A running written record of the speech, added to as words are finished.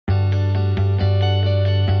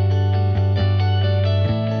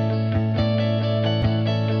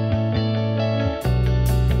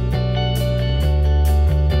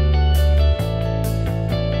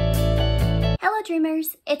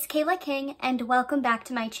Kayla King and welcome back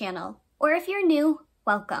to my channel. Or if you're new,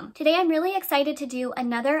 welcome. Today I'm really excited to do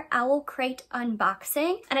another OwlCrate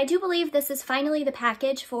unboxing, and I do believe this is finally the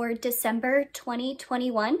package for December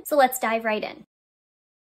 2021, so let's dive right in.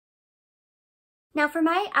 Now for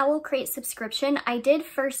my OwlCrate subscription, I did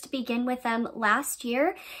first begin with them last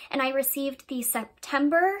year, and I received the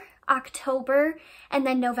September, October, and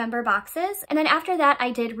then November boxes. And then after that,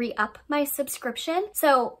 I did re-up my subscription.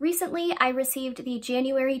 So recently I received the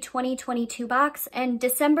January 2022 box, and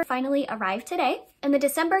December finally arrived today. And the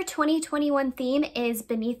December 2021 theme is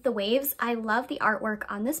Beneath the Waves. I love the artwork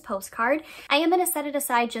on this postcard. I am gonna set it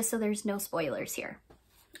aside just so there's no spoilers here.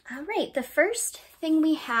 All right, the first thing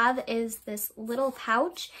we have is this little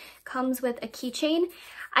pouch. Comes with a keychain.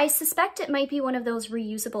 I suspect it might be one of those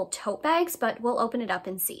reusable tote bags, but we'll open it up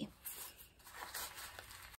and see.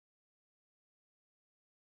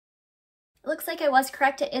 It looks like I was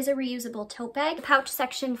correct, it is a reusable tote bag. The pouch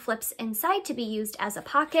section flips inside to be used as a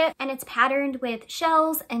pocket, and it's patterned with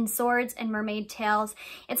shells and swords and mermaid tails.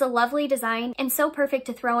 It's a lovely design and so perfect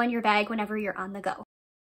to throw in your bag whenever you're on the go.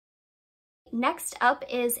 Next up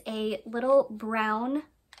is a little brown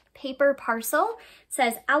paper parcel. It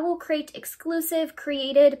says OwlCrate exclusive,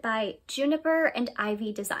 created by Juniper and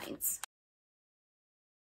Ivy Designs.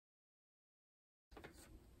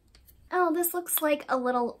 Oh, this looks like a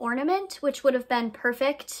little ornament, which would have been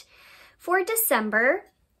perfect for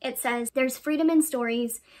December. It says, "There's freedom in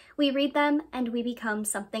stories. We read them and we become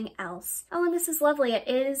something else." Oh, and this is lovely. It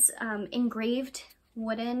is engraved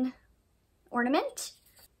wooden ornament.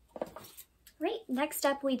 Right, next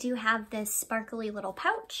up we do have this sparkly little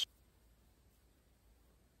pouch.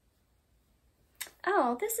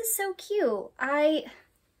 Oh, this is so cute. I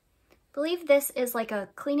believe this is like a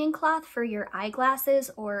cleaning cloth for your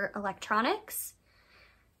eyeglasses or electronics.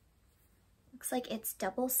 Looks like it's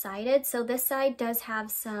double-sided. So this side does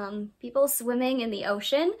have some people swimming in the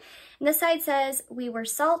ocean. And this side says, "We were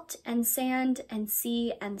salt and sand and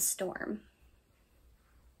sea and storm."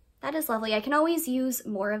 That is lovely. I can always use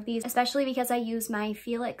more of these, especially because I use my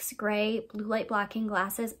Felix Gray blue light blocking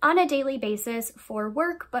glasses on a daily basis for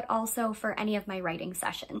work, but also for any of my writing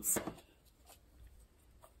sessions.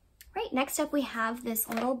 Right, next up we have this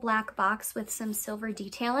little black box with some silver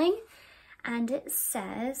detailing, and it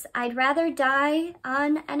says, "I'd rather die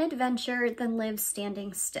on an adventure than live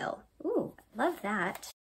standing still." Ooh, love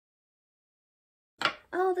that.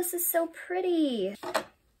 Oh, this is so pretty.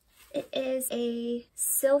 It is a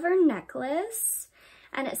silver necklace,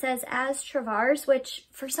 and it says "As Travars," which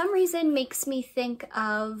for some reason makes me think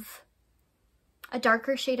of A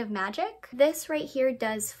Darker Shade of Magic. This right here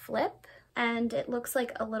does flip, and it looks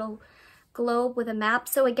like a little globe with a map.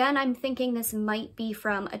 So again, I'm thinking this might be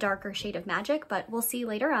from A Darker Shade of Magic, but we'll see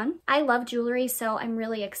later on. I love jewelry, so I'm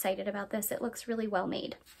really excited about this. It looks really well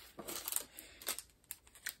made.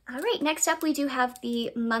 All right, next up we do have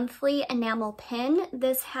the monthly enamel pin.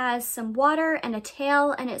 This has some water and a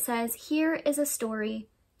tail, and it says, "Here is a story.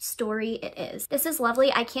 Story it is." This is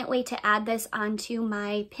lovely. I can't wait to add this onto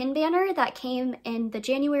my pin banner that came in the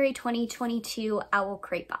January 2022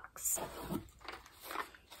 OwlCrate box.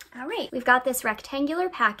 All right, we've got this rectangular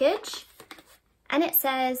package, and it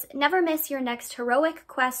says, "Never miss your next heroic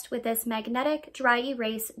quest with this magnetic dry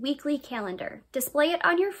erase weekly calendar. Display it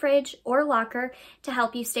on your fridge or locker to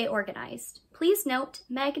help you stay organized. Please note,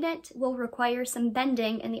 magnet will require some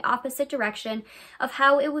bending in the opposite direction of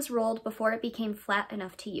how it was rolled before it became flat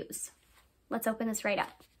enough to use." Let's open this right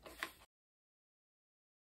up.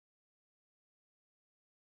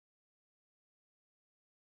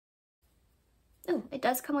 Oh, it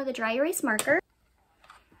does come with a dry erase marker.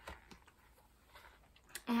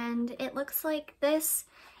 And it looks like this.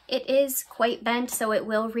 It is quite bent, so it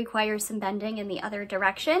will require some bending in the other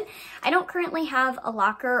direction. I don't currently have a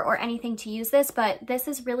locker or anything to use this, but this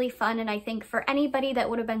is really fun, and I think for anybody that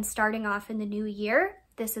would have been starting off in the new year,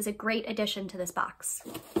 this is a great addition to this box.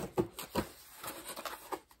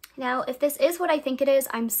 Now, if this is what I think it is,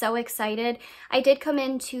 I'm so excited. I did come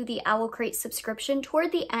into the OwlCrate subscription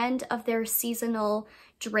toward the end of their seasonal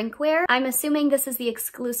drinkware. I'm assuming this is the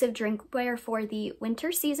exclusive drinkware for the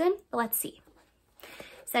winter season. Let's see.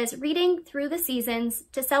 It says, "Reading through the seasons.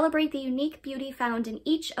 To celebrate the unique beauty found in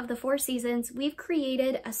each of the 4 seasons, we've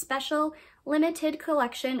created a special limited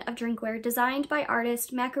collection of drinkware designed by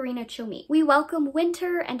artist Macarena Chomi. We welcome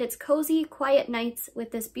winter and its cozy, quiet nights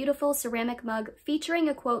with this beautiful ceramic mug featuring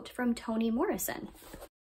a quote from Toni Morrison."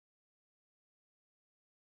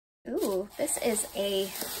 Ooh, this is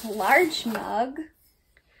a large mug.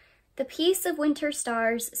 "The peace of winter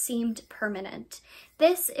stars seemed permanent."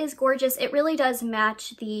 This is gorgeous. It really does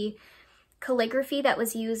match the calligraphy that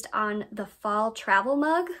was used on the fall travel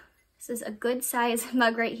mug. This is a good size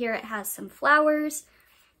mug right here. It has some flowers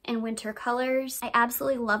and winter colors. I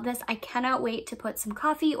absolutely love this. I cannot wait to put some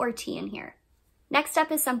coffee or tea in here. Next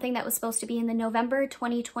up is something that was supposed to be in the November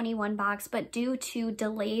 2021 box, but due to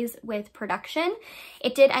delays with production,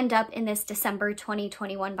 it did end up in this December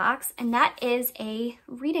 2021 box, and that is a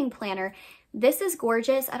reading planner. This is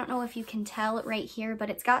gorgeous. I don't know if you can tell right here, but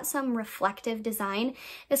it's got some reflective design.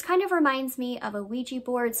 This kind of reminds me of a Ouija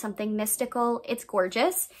board, something mystical. It's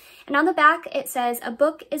gorgeous. And on the back, it says, "A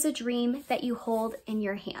book is a dream that you hold in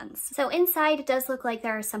your hands." So inside, it does look like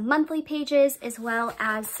there are some monthly pages as well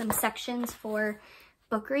as some sections for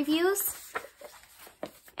book reviews.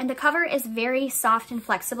 And the cover is very soft and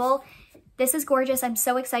flexible. This is gorgeous. I'm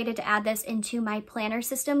so excited to add this into my planner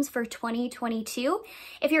systems for 2022.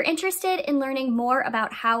 If you're interested in learning more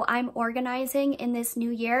about how I'm organizing in this new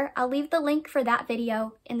year, I'll leave the link for that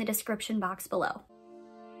video in the description box below.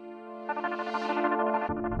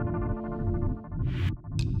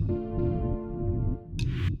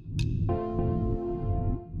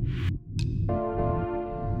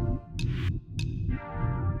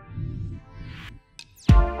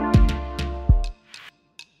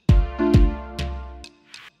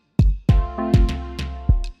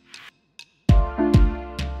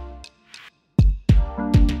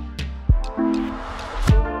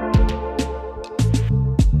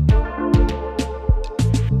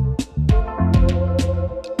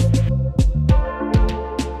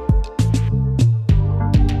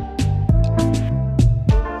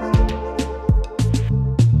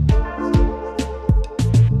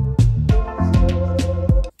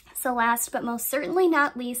 So last but most certainly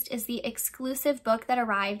not least is the exclusive book that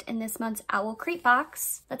arrived in this month's OwlCrate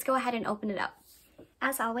box. Let's go ahead and open it up.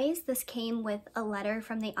 As always, this came with a letter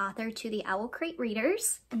from the author to the OwlCrate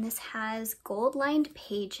readers, and this has gold-lined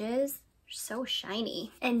pages. So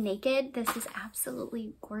shiny and naked. This is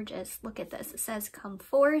absolutely gorgeous. Look at this. It says "Come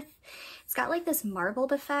forth." It's got like this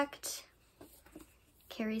marbled effect.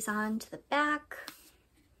 Carries on to the back.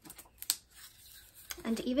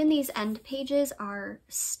 And even these end pages are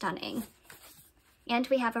stunning. And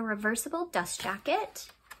we have a reversible dust jacket.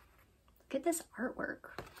 Look at this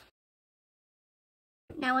artwork.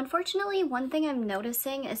 Now, unfortunately, one thing I'm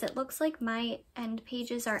noticing is it looks like my end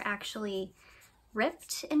pages are actually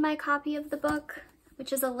ripped in my copy of the book,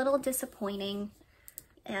 which is a little disappointing.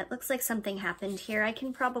 Yeah, it looks like something happened here. I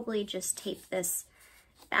can probably just tape this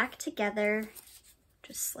back together.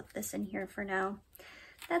 Just slip this in here for now.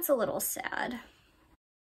 That's a little sad.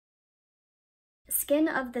 Skin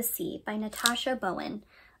of the Sea by Natasha Bowen.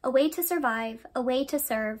 A way to survive, a way to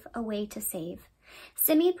serve, a way to save.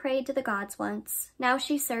 Simi prayed to the gods once. Now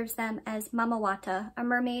she serves them as Mamawata, a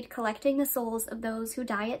mermaid collecting the souls of those who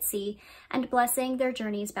die at sea and blessing their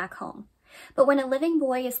journeys back home. But when a living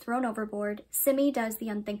boy is thrown overboard, Simi does the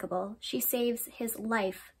unthinkable. She saves his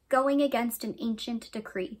life, going against an ancient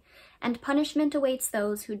decree, and punishment awaits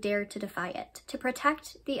those who dare to defy it. To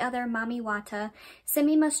protect the other Mamiwata,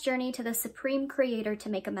 Simi must journey to the Supreme Creator to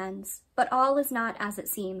make amends. But all is not as it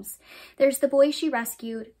seems. There's the boy she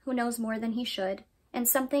rescued, who knows more than he should, and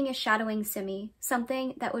something is shadowing Simi,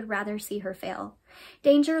 something that would rather see her fail.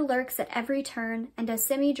 Danger lurks at every turn, and as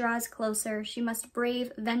Simi draws closer, she must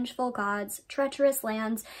brave vengeful gods, treacherous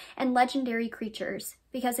lands, and legendary creatures,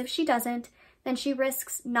 because if she doesn't, then she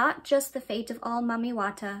risks not just the fate of all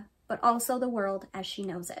Mamiwata, but also the world as she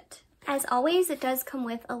knows it. As always, it does come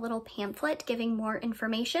with a little pamphlet giving more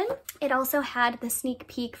information. It also had the sneak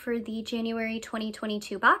peek for the January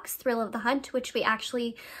 2022 box, Thrill of the Hunt, which we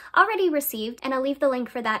actually already received, and I'll leave the link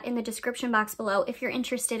for that in the description box below if you're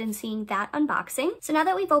interested in seeing that unboxing. So now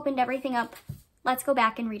that we've opened everything up, let's go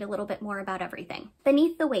back and read a little bit more about everything.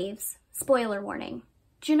 Beneath the Waves, spoiler warning.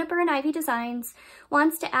 Juniper and Ivy Designs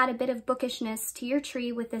wants to add a bit of bookishness to your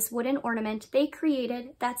tree with this wooden ornament they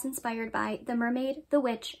created that's inspired by the mermaid, the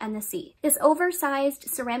witch, and the sea. This oversized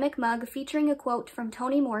ceramic mug featuring a quote from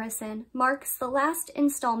Toni Morrison marks the last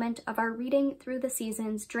installment of our Reading Through the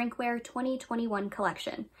Seasons Drinkware 2021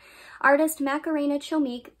 collection. Artist Macarena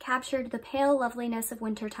Chomik captured the pale loveliness of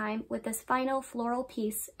wintertime with this final floral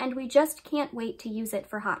piece, and we just can't wait to use it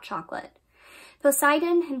for hot chocolate.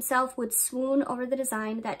 Poseidon himself would swoon over the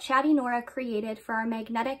design that Chatty Nora created for our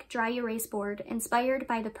magnetic dry erase board inspired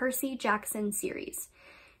by the Percy Jackson series.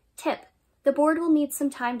 Tip: the board will need some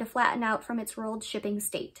time to flatten out from its rolled shipping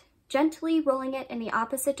state. Gently rolling it in the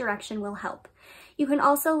opposite direction will help. You can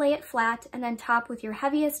also lay it flat and then top with your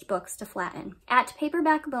heaviest books to flatten. At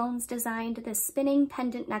Paperback Bones designed this spinning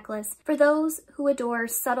pendant necklace for those who adore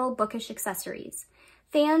subtle bookish accessories.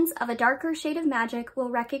 Fans of a darker shade of magic will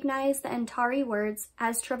recognize the Antari words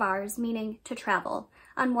as Travers, meaning to travel,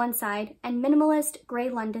 on one side, and minimalist grey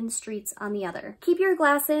London streets on the other. Keep your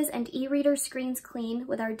glasses and e-reader screens clean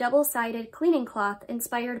with our double-sided cleaning cloth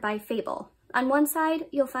inspired by Fable. On one side,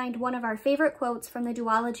 you'll find one of our favorite quotes from the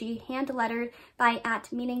duology hand-lettered by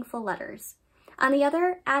 @meaningfulletters. On the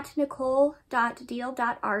other,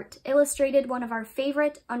 @nicole.deal.art, illustrated one of our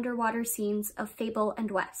favorite underwater scenes of Fable and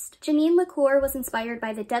West. Janine LaCour was inspired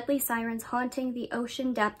by the deadly sirens haunting the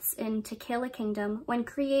ocean depths in Kayla Kingdom when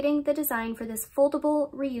creating the design for this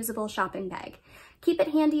foldable, reusable shopping bag. Keep it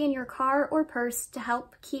handy in your car or purse to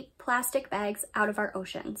help keep plastic bags out of our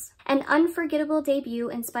oceans. An unforgettable debut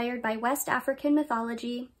inspired by West African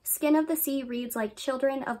mythology, Skin of the Sea reads like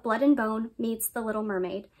Children of Blood and Bone meets The Little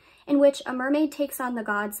Mermaid, in which a mermaid takes on the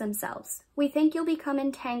gods themselves. We think you'll become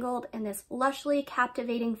entangled in this lushly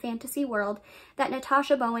captivating fantasy world that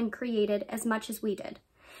Natasha Bowen created as much as we did.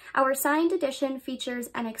 Our signed edition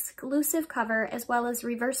features an exclusive cover as well as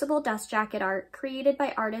reversible dust jacket art created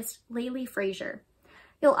by artist Laylee Frazier.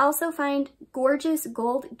 You'll also find gorgeous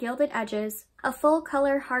gold gilded edges, a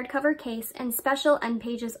full-color hardcover case, and special end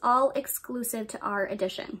pages, all exclusive to our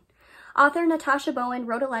edition. Author Natasha Bowen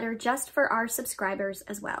wrote a letter just for our subscribers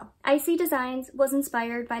as well. Icy Designs was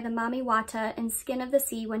inspired by the Mami Wata and Skin of the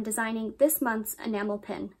Sea when designing this month's enamel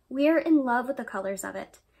pin. We're in love with the colors of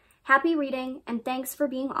it. Happy reading, and thanks for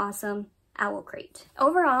being awesome, OwlCrate.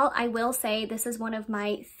 Overall, I will say this is one of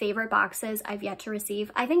my favorite boxes I've yet to receive.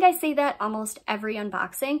 I think I say that almost every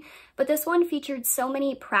unboxing, but this one featured so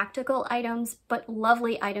many practical items, but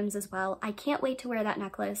lovely items as well. I can't wait to wear that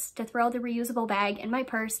necklace, to throw the reusable bag in my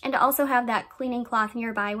purse, and to also have that cleaning cloth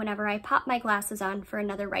nearby whenever I pop my glasses on for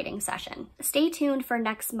another writing session. Stay tuned for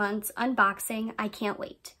next month's unboxing. I can't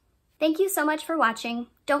wait. Thank you so much for watching.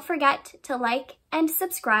 Don't forget to like and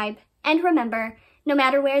subscribe, and remember, no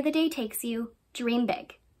matter where the day takes you, dream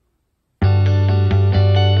big.